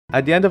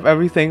At the end of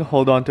everything,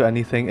 hold on to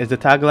anything is the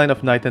tagline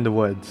of Night in the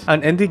Woods,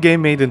 an indie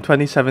game made in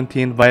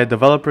 2017 by a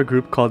developer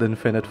group called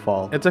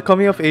𝗦ście𝗰𝗶𝗹𝘀. It's a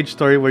coming-of-age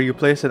story where you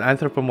play as an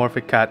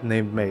anthropomorphic cat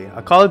named May,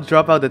 a college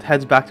dropout that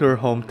heads back to her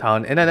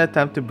hometown in an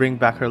attempt to bring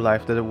back her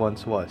life that it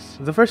once was.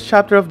 The first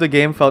chapter of the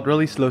game felt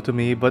really slow to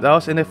me, but I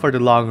was in it for the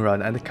long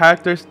run, and the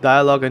characters,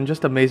 dialogue, and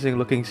just amazing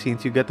looking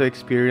scenes you get to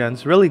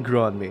experience really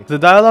grew on me. The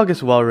dialogue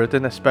is well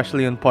written,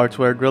 especially in parts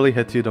where it really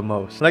hits you the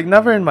most. Like,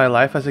 never in my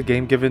life has a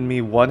game given me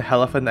one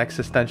hell of an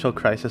existential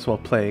crisis while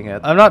playing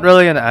it. I'm not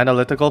really an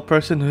analytical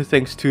person who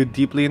thinks too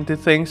deeply into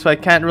things, so I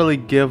can't really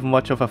give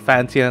much of a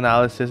fancy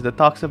analysis that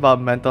talks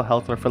about mental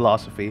health or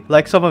philosophy,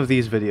 like some of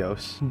these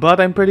videos. But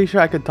I'm pretty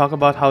sure I could talk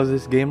about how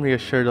this game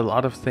reassured a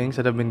lot of things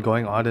that have been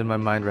going on in my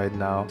mind right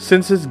now,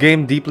 since this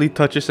game deeply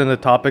touches on the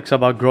topics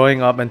about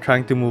growing up and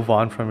trying to move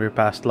on from your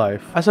past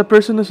life. As a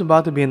person who's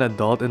about to be an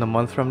adult in a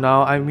month from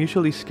now, I'm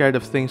usually scared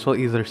of things will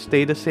either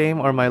stay the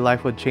same or my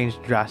life would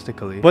change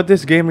drastically. But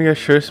this game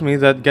reassures me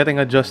that getting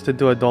adjusted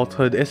to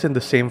adulthood isn't the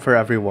same for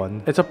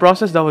everyone. It's a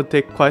process that would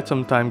take quite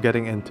some time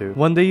getting into.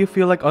 One day you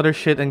feel like utter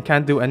shit and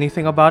can't do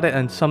anything about it,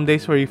 and some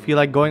days where you feel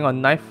like going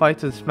on knife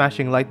fights and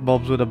smashing light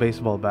bulbs with a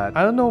baseball bat.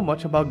 I don't know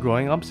much about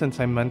growing up since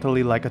I'm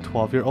mentally like a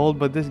 12-year-old,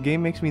 but this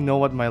game makes me know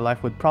what my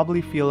life would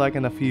probably feel like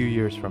in a few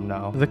years from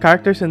now. The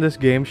characters in this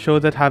game show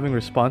that having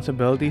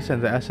responsibilities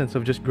and the essence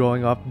of just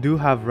growing up do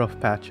have rough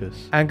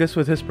patches. Angus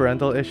with his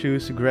parental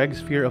issues, Greg's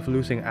fear of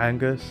losing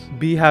Angus,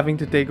 Bea having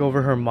to take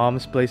over her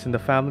mom's place in the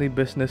family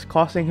business,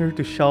 causing her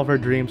to shelve her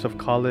dreams of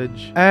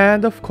college,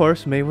 and of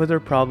course May with her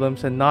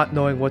problems and not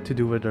knowing what to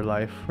do with her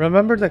life.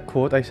 Remember that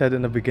quote I said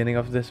in the beginning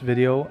of this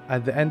video?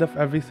 At the end of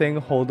everything,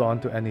 hold on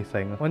to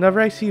anything. Whenever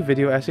I see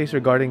video essays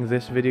regarding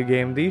this video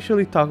game, they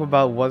usually talk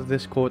about what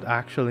this quote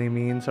actually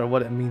means or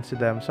what it means to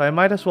them, so I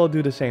might as well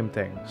do the same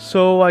thing.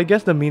 So I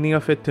guess the meaning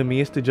of it to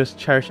me is to just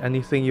cherish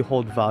anything you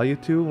hold value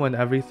to when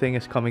everything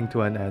is coming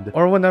to an end,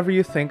 or whenever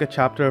you think a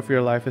chapter of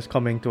your life is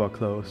coming to a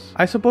close.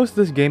 I suppose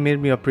this game made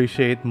me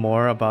appreciate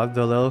more about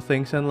the little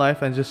things in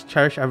life and just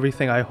cherish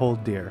everything I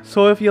hold dear.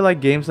 So if you like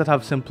games that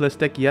have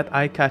simplistic yet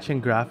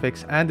eye-catching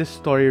graphics and is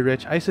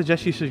story-rich, I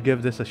suggest you should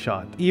give this a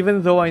shot.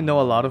 Even though I know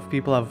a lot of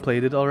people have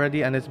played it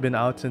already and it's been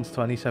out since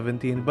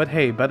 2017, but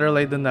hey, better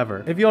late than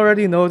never. If you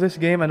already know this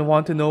game and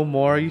want to know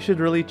more, you should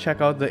really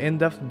check out the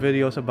in-depth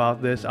videos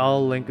about this.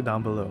 I'll link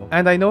down below.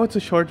 And I know it's a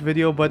short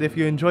video, but if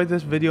you enjoyed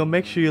this video,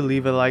 make sure you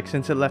leave a like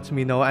since it lets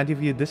me know, and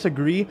if you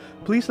disagree,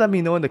 please let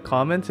me know in the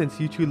comments since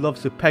YouTube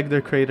loves to peg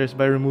their creators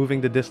by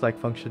removing the dislike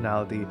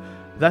functionality.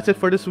 That's it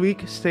for this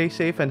week. Stay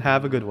safe and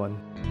have a good one.